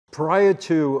Prior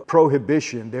to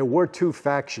Prohibition, there were two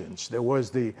factions. There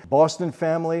was the Boston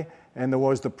family and there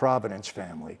was the Providence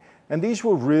family. And these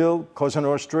were real Cosa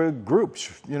Nostra groups,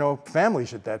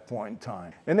 families at that point in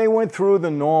time. And they went through the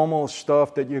normal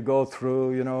stuff that you go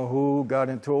through, who got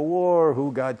into a war,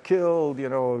 who got killed,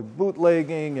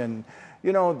 bootlegging and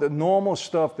the normal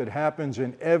stuff that happens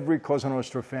in every Cosa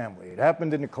Nostra family. It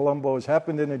happened in the Colombos,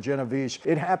 happened in the Genovese.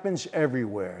 It happens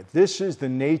everywhere. This is the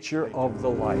nature of the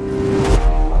life.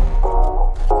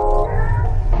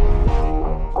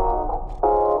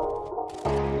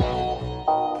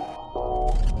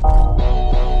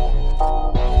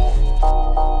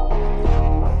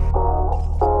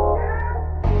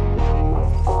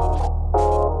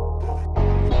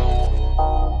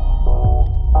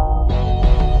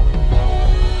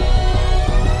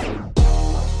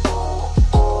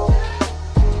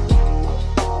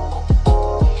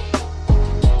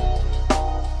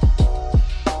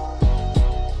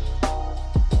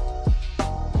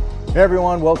 Hey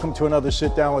everyone, welcome to another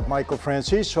Sit Down with Michael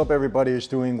Franzese. Hope everybody is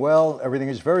doing well. Everything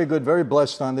is very good, very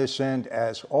blessed on this end.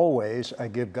 As always, I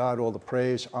give God all the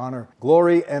praise, honor,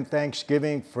 glory, and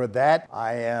thanksgiving for that.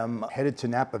 I am headed to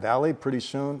Napa Valley pretty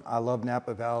soon. I love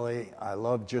Napa Valley. I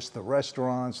love just the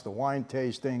restaurants, the wine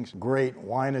tastings. Great.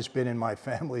 Wine has been in my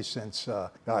family since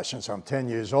I'm 10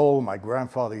 years old. My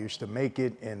grandfather used to make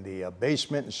it in the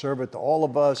basement and serve it to all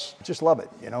of us. Just love it.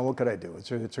 What could I do?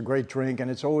 It's a great drink,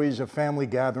 and it's always a family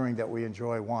gathering that we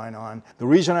enjoy wine on. The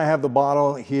reason I have the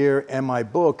bottle here and my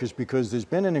book is because there's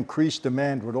been an increased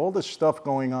demand with all this stuff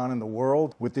going on in the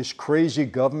world, with this crazy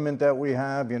government that we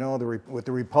have, with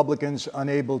the Republicans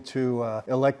unable to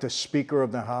elect a Speaker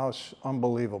of the House.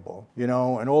 Unbelievable,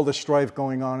 and all the strife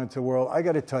going on in the world. I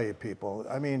got to tell you, people,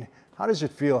 how does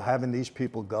it feel having these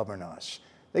people govern us?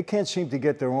 They can't seem to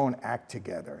get their own act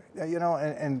together,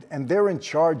 and they're in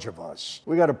charge of us.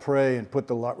 We got to pray and put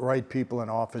the right people in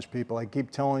office, people. I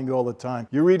keep telling you all the time.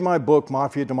 You read my book,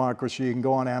 Mafia Democracy. You can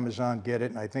go on Amazon, get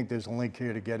it, and I think there's a link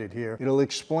here to get it here. It'll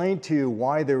explain to you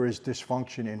why there is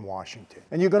dysfunction in Washington.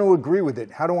 And you're going to agree with it.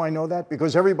 How do I know that?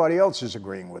 Because everybody else is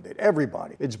agreeing with it.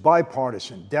 Everybody. It's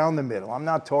bipartisan, down the middle. I'm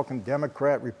not talking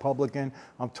Democrat, Republican.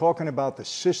 I'm talking about the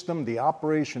system, the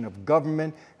operation of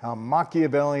government, how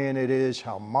Machiavellian it is,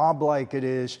 how mob-like it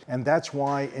is, and that's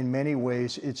why, in many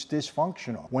ways, it's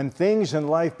dysfunctional. When things in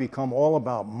life become all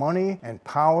about money and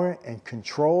power and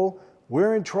control,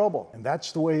 we're in trouble, and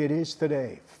that's the way it is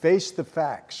today. Face the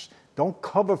facts. Don't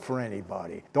cover for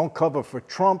anybody. Don't cover for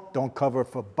Trump. Don't cover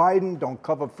for Biden. Don't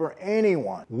cover for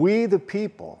anyone. We, the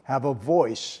people, have a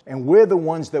voice, and we're the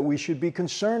ones that we should be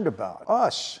concerned about.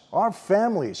 Us, our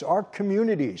families, our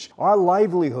communities, our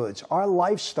livelihoods, our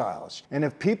lifestyles. And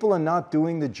if people are not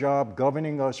doing the job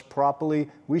governing us properly,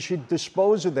 we should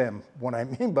dispose of them. What I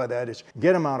mean by that is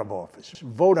get them out of office.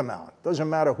 Vote them out. Doesn't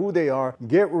matter who they are.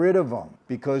 Get rid of them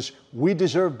because we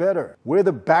deserve better. We're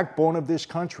the backbone of this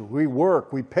country. We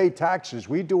work. We pay taxes.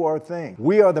 We do our thing.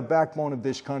 We are the backbone of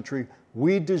this country.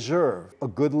 We deserve a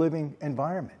good living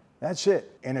environment. That's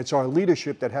it. And it's our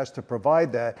leadership that has to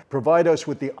provide that, provide us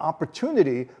with the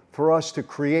opportunity for us to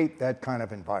create that kind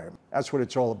of environment. That's what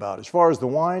it's all about. As far as the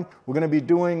wine, we're going to be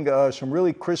doing some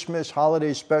really Christmas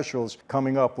holiday specials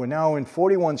coming up. We're now in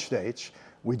 41 states.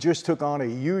 We just took on a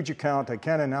huge account. I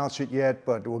can't announce it yet,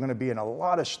 but we're going to be in a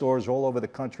lot of stores all over the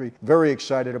country. Very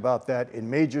excited about that. In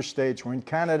major states, we're in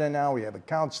Canada now. We have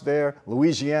accounts there.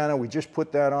 Louisiana, we just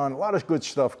put that on. A lot of good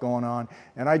stuff going on.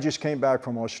 And I just came back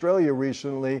from Australia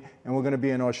recently, and we're going to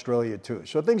be in Australia too.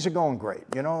 So things are going great.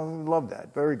 Love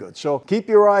that. Very good. So keep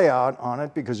your eye out on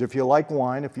it, because if you like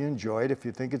wine, if you enjoy it, if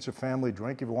you think it's a family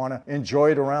drink, if you want to enjoy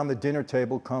it around the dinner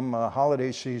table come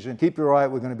holiday season, keep your eye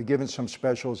out. We're going to be giving some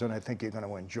specials, and I think you're going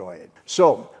to enjoy it.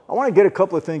 So I want to get a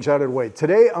couple of things out of the way.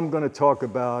 Today I'm going to talk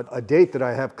about a date that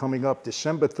I have coming up,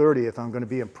 December 30th. I'm going to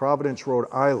be in Providence, Rhode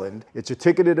Island. It's a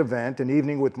ticketed event, an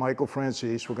evening with Michael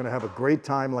Franzese. We're going to have a great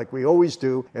time like we always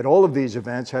do at all of these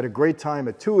events. Had a great time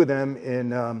at two of them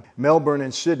in Melbourne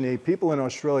and Sydney. People in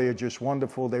Australia are just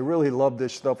wonderful. They really love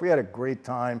this stuff. We had a great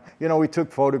time. We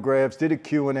took photographs, did a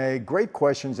Q&A, great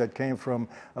questions that came from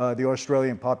the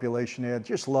Australian population there.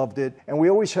 Just loved it. And we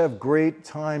always have great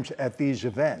times at these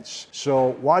events. So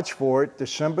watch for it,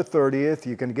 December 30th.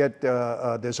 You can get,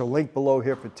 there's a link below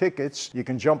here for tickets. You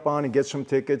can jump on and get some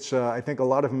tickets. I think a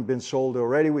lot of them have been sold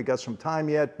already. We got some time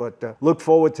yet, but look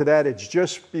forward to that. It's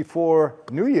just before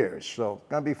New Year's, so it's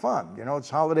going to be fun. It's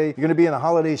holiday. You're going to be in the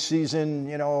holiday season,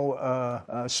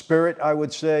 spirit, I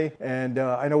would say, and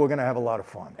I know we're going to have a lot of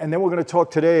fun. And then we're going to talk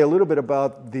today a little bit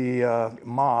about the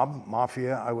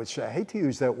mafia, I would say. I hate to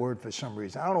use that word for some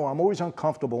reason. I don't know. I'm always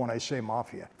uncomfortable when I say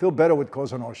mafia. I feel better with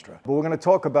Cosa Nostra. But we're going to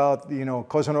talk talk about,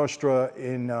 Cosa Nostra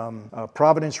in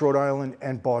Providence, Rhode Island,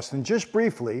 and Boston, just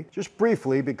briefly,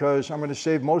 because I'm going to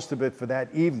save most of it for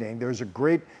that evening. There's a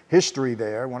great history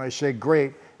there. When I say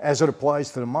great, as it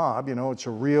applies to the mob, it's a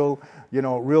real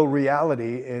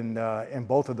reality in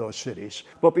both of those cities.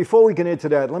 But before we get into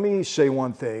that, let me say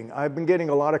one thing. I've been getting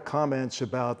a lot of comments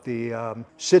about the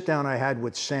sit-down I had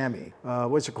with Sammy.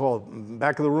 What's it called?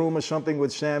 Back of the Room or something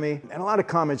with Sammy? And a lot of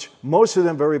comments, most of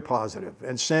them very positive.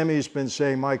 And Sammy's been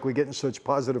saying, Mike, we're getting such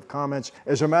positive comments.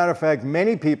 As a matter of fact,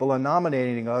 many people are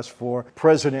nominating us for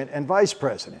president and vice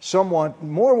president. Some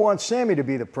more want Sammy to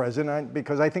be the president,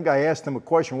 because I think I asked him a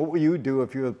question, what would you do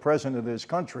if you were the president of this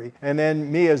country? And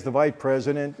then me as the vice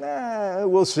president,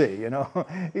 we'll see,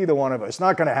 either one of us.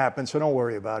 Not going to happen, so don't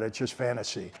worry about it. It's just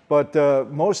fantasy. But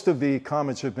most of the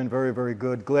comments have been very, very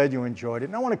good. Glad you enjoyed it.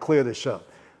 And I want to clear this up.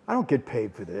 I don't get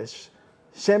paid for this.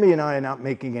 Sammy and I are not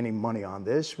making any money on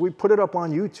this. We put it up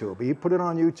on YouTube. He put it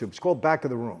on YouTube. It's called Back of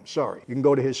the Room. Sorry. You can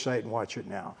go to his site and watch it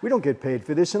now. We don't get paid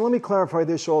for this. And let me clarify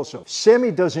this also.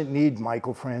 Sammy doesn't need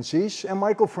Michael Franzese, and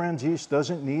Michael Franzese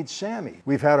doesn't need Sammy.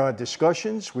 We've had our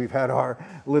discussions. We've had our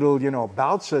little,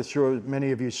 bouts. I'm sure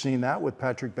many of you have seen that with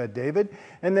Patrick Bet-David.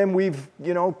 And then we've,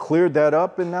 cleared that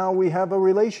up, and now we have a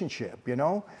relationship,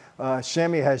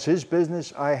 Sammy has his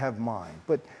business. I have mine.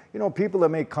 But people that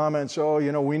make comments,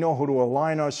 we know who to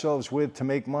align ourselves with to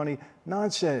make money.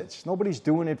 Nonsense. Nobody's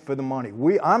doing it for the money.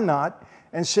 I'm not,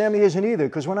 and Sammy isn't either,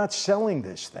 because we're not selling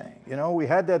this thing. We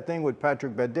had that thing with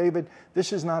Patrick Bet-David.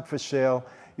 This is not for sale.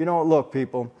 Look,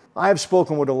 people, I've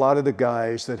spoken with a lot of the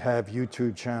guys that have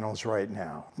YouTube channels right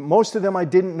now. Most of them I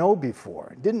didn't know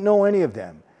before. Didn't know any of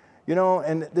them.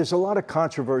 And there's a lot of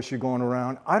controversy going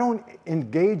around. I don't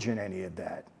engage in any of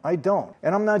that. I don't.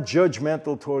 And I'm not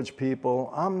judgmental towards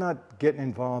people. I'm not getting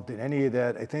involved in any of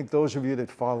that. I think those of you that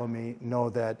follow me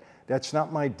know that that's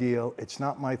not my deal. It's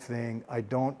not my thing. I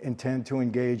don't intend to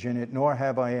engage in it, nor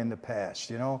have I in the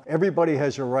past. Everybody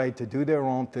has a right to do their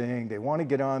own thing. They want to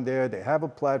get on there. They have a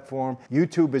platform.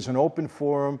 YouTube is an open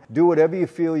forum. Do whatever you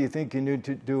feel you think you need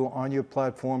to do on your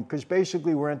platform, because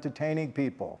basically we're entertaining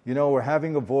people. We're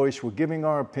having a voice. We're giving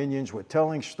our opinions. We're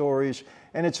telling stories.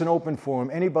 And it's an open forum.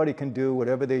 Anybody can do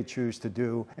whatever they choose to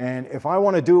do. And if I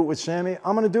want to do it with Sammy,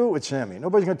 I'm going to do it with Sammy.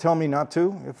 Nobody's going to tell me not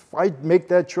to. If I make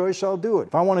that choice, I'll do it.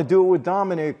 If I want to do it with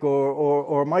Dominic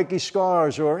or Mikey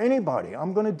Scars or anybody,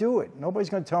 I'm going to do it. Nobody's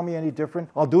going to tell me any different.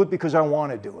 I'll do it because I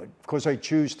want to do it, because I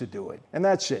choose to do it. And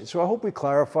that's it. So I hope we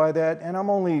clarify that. And I'm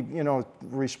only,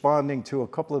 responding to a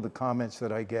couple of the comments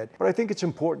that I get. But I think it's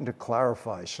important to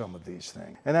clarify some of these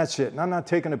things. And that's it. And I'm not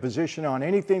taking a position on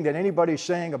anything that anybody's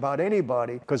saying about anybody,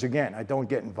 because again, I don't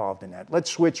get involved in that. Let's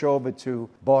switch over to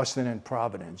Boston and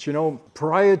Providence.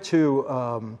 Prior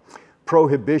to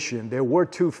Prohibition, there were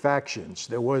two factions.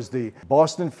 There was the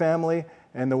Boston family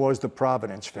and there was the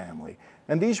Providence family.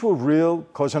 And these were real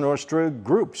Cosa Nostra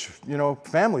groups,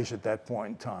 families at that point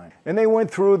in time. And they went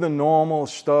through the normal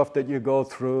stuff that you go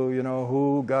through,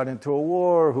 who got into a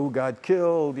war, who got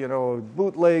killed,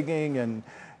 bootlegging and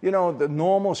the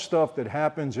normal stuff that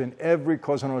happens in every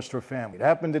Cosa Nostra family. It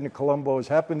happened in the Colombos,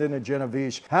 happened in the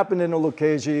Genovese, happened in the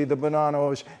Lucchese, the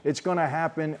Bonanos. It's going to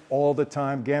happen all the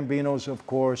time. Gambinos, of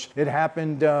course. It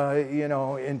happened,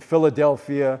 in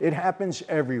Philadelphia. It happens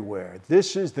everywhere.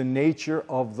 This is the nature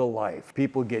of the life.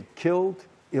 People get killed.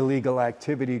 Illegal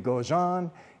activity goes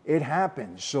on. It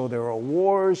happens. So there are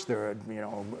wars, there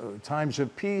are, times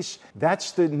of peace.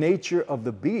 That's the nature of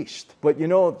the beast. But,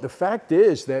 the fact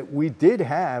is that we did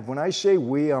have, when I say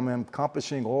we, I'm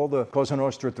encompassing all the Cosa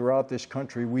Nostra throughout this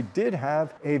country, we did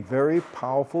have a very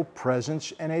powerful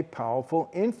presence and a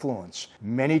powerful influence.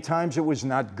 Many times it was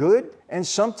not good, and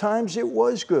sometimes it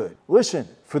was good. Listen,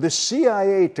 for the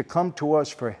CIA to come to us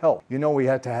for help, we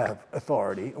had to have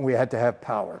authority and we had to have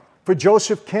power. For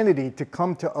Joseph Kennedy to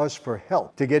come to us for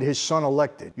help, to get his son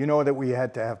elected, that we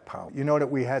had to have power.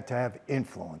 That we had to have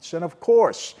influence. And of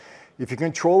course, if you're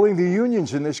controlling the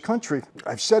unions in this country,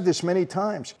 I've said this many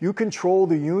times, you control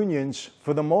the unions,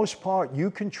 for the most part, you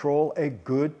control a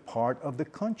good part of the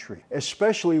country,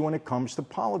 especially when it comes to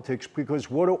politics,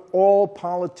 because what do all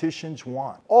politicians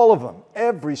want? All of them,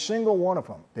 every single one of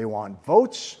them. They want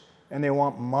votes and they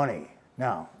want money.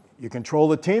 Now, you control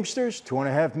the Teamsters,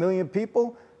 2.5 million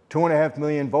people, 2.5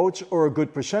 million votes, or a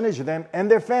good percentage of them, and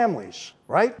their families,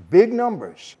 right? Big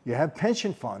numbers. You have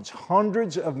pension funds,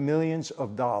 hundreds of millions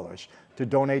of dollars to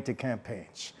donate to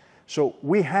campaigns. So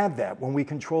we had that when we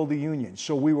controlled the union.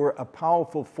 So we were a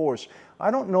powerful force. I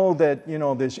don't know that,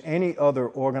 there's any other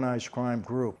organized crime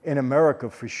group in America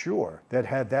for sure that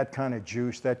had that kind of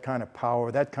juice, that kind of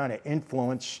power, that kind of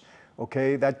influence,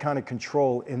 okay, that kind of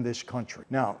control in this country.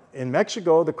 Now, in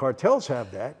Mexico, the cartels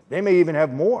have that. They may even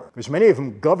have more, because many of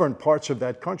them govern parts of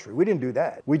that country. We didn't do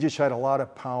that. We just had a lot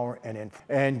of power and influence.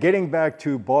 And getting back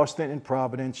to Boston and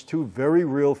Providence, two very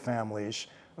real families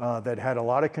that had a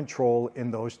lot of control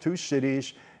in those two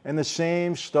cities, and the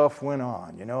same stuff went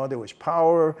on. You know, there was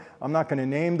power. I'm not going to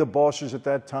name the bosses at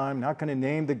that time, not going to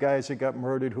name the guys that got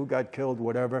murdered, who got killed,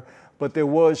 whatever, but there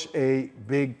was a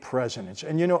big presence,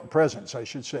 I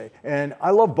should say. And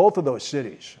I love both of those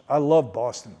cities. I love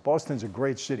Boston. Boston's a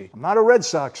great city. I'm not a Red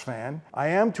Sox fan. I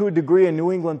am, to a degree, a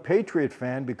New England Patriot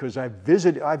fan, because I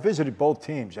visited both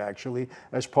teams, actually,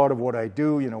 as part of what I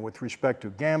do, you know, with respect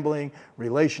to gambling,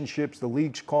 relationships. The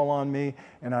leagues call on me,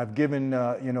 and I've given,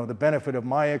 the benefit of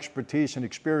my expertise and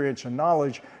experience and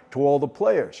knowledge to all the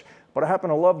players. But I happen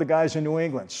to love the guys in New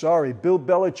England. Sorry, Bill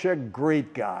Belichick,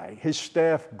 great guy. His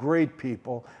staff, great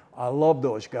people. I love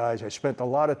those guys. I spent a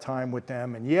lot of time with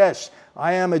them. And yes,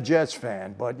 I am a Jets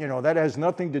fan, but, you know, that has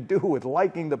nothing to do with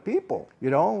liking the people.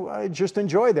 You know, I just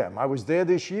enjoy them. I was there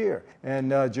this year,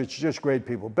 and just great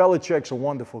people. Belichick's a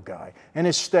wonderful guy. And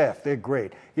his staff, they're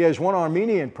great. He has one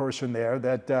Armenian person there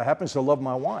that happens to love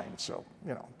my wine. So,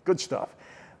 you know, good stuff.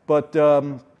 But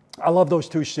I love those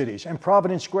two cities. And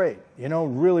Providence, great. You know,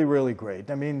 really, really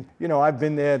great. I mean, you know, I've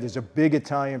been there. There's a big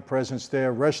Italian presence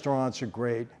there. Restaurants are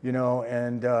great, you know,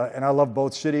 and I love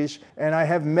both cities. And I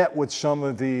have met with some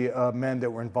of the men that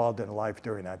were involved in life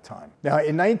during that time. Now,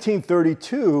 in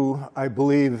 1932, I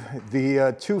believe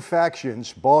the two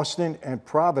factions, Boston and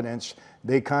Providence,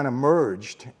 they kind of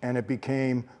merged, and it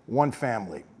became one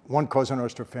family. One Cosa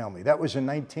Nostra family. That was in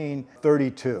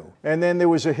 1932. And then there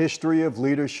was a history of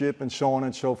leadership and so on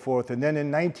and so forth. And then in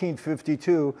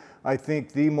 1952, I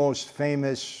think the most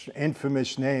famous,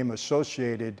 infamous name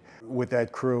associated with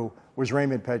that crew was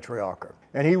Raymond Petrarca.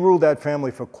 And he ruled that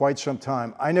family for quite some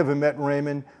time. I never met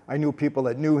Raymond. I knew people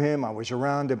that knew him. I was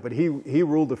around him, but he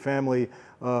ruled the family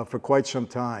for quite some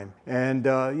time. And,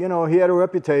 you know, he had a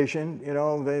reputation. You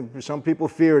know, some people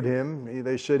feared him.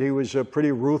 They said he was a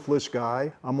pretty ruthless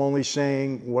guy. I'm only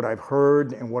saying what I've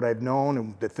heard and what I've known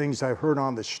and the things I've heard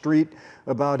on the street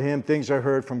about him, things I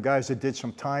heard from guys that did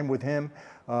some time with him.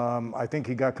 I think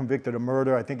he got convicted of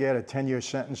murder. I think he had a 10-year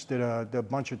sentence, did a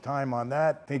bunch of time on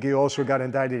that. I think he also got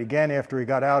indicted again after he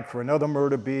got out for another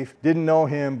murder beef. Didn't know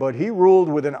him, but he ruled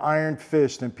with an iron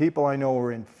fist, and people I know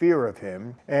were in fear of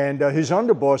him. And his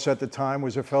underboss at the time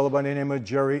was a fellow by the name of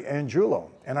Jerry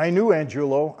Angulo. And I knew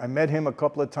Angulo. I met him a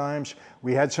couple of times.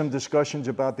 We had some discussions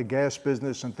about the gas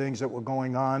business and things that were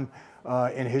going on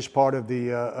in his part of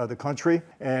the country.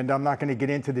 And I'm not going to get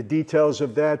into the details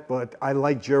of that, but I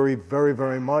like Jerry very,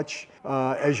 very much.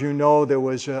 As you know, there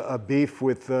was a beef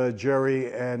with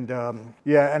Jerry, and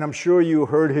and I'm sure you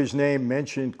heard his name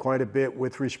mentioned quite a bit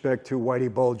with respect to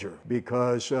Whitey Bulger,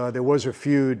 because there was a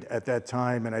feud at that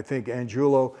time, and I think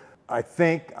Angulo,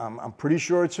 I'm pretty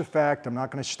sure it's a fact. I'm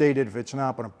not going to state it if it's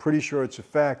not, but I'm pretty sure it's a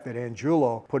fact that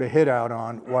Angulo put a hit out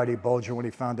on Whitey Bulger when he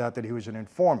found out that he was an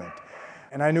informant.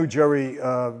 And I knew Jerry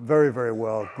very, very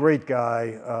well. Great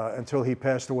guy until he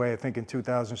passed away, I think, in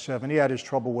 2007. He had his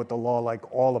trouble with the law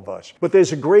like all of us. But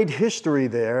there's a great history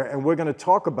there, and we're going to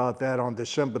talk about that on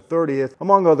December 30th.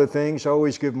 Among other things, I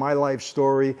always give my life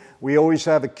story. We always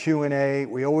have a Q&A.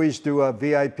 We always do a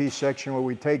VIP section where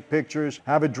we take pictures,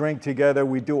 have a drink together.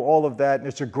 We do all of that, and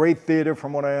it's a great theater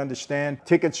from what I understand.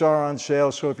 Tickets are on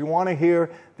sale, so if you want to hear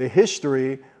the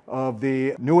history of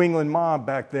the New England mob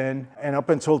back then and up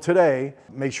until today,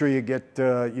 make sure you get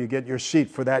your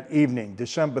seat for that evening,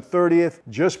 December 30th,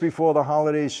 just before the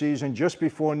holiday season, just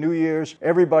before New Year's.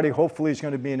 Everybody hopefully is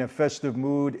going to be in a festive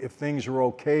mood if things are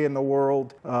okay in the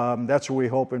world. That's what we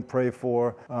hope and pray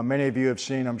for. Many of you have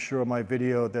seen, I'm sure, my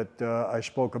video that I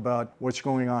spoke about what's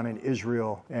going on in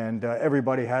Israel, and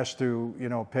everybody has to,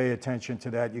 pay attention to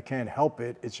that. You can't help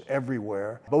it. It's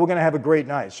everywhere. But we're going to have a great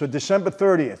night. So December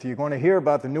 30th, you're going to hear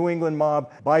about the New England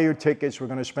mob. Buy your tickets. We're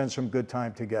going to spend some good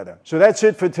time together. So that's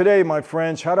it for today, my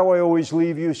friends. How do I always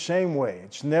leave you? Same way.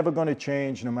 It's never going to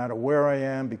change no matter where I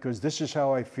am, because this is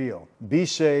how I feel. Be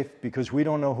safe, because we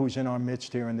don't know who's in our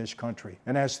midst here in this country.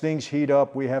 And as things heat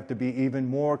up, we have to be even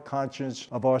more conscious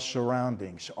of our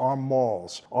surroundings, our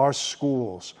malls, our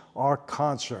schools, our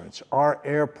concerts, our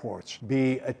airports.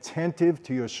 Be attentive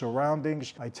to your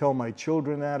surroundings. I tell my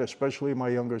children that, especially my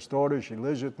youngest daughter. She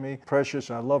lives with me.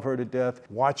 Precious, I love her to death.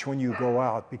 Watch when you go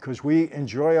out, because we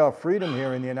enjoy our freedom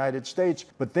here in the United States,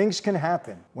 but things can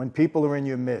happen when people are in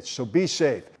your midst. So be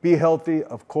safe. Be healthy.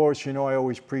 Of course, I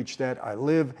always preach that. I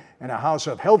live in a house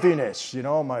of healthiness. You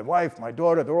know, my wife, my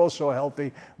daughter, they're all so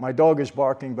healthy. My dog is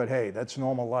barking, but hey, that's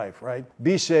normal life, right?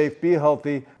 Be safe, be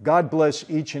healthy. God bless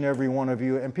each and every one of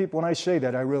you. And people, when I say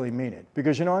that, I really mean it.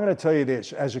 Because, you know, I'm going to tell you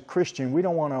this. As a Christian, we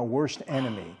don't want our worst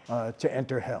enemy to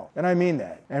enter hell. And I mean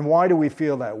that. And why do we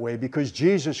feel that way? Because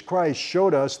Jesus Christ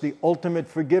showed us the ultimate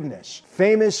forgiveness.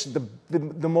 Famous,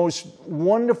 the most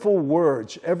wonderful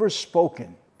words ever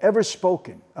spoken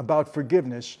about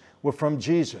forgiveness were from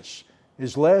Jesus.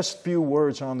 His last few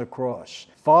words on the cross.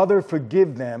 Father,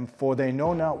 forgive them, for they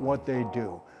know not what they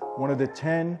do. One of the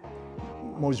 10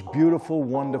 most beautiful,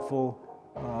 wonderful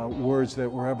words that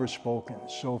were ever spoken.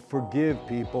 So forgive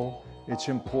people. It's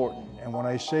important. And when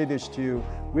I say this to you,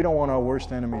 we don't want our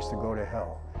worst enemies to go to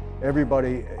hell.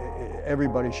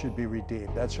 Everybody should be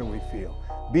redeemed. That's how we feel.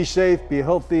 Be safe, be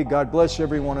healthy. God bless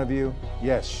every one of you.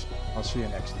 Yes, I'll see you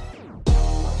next time.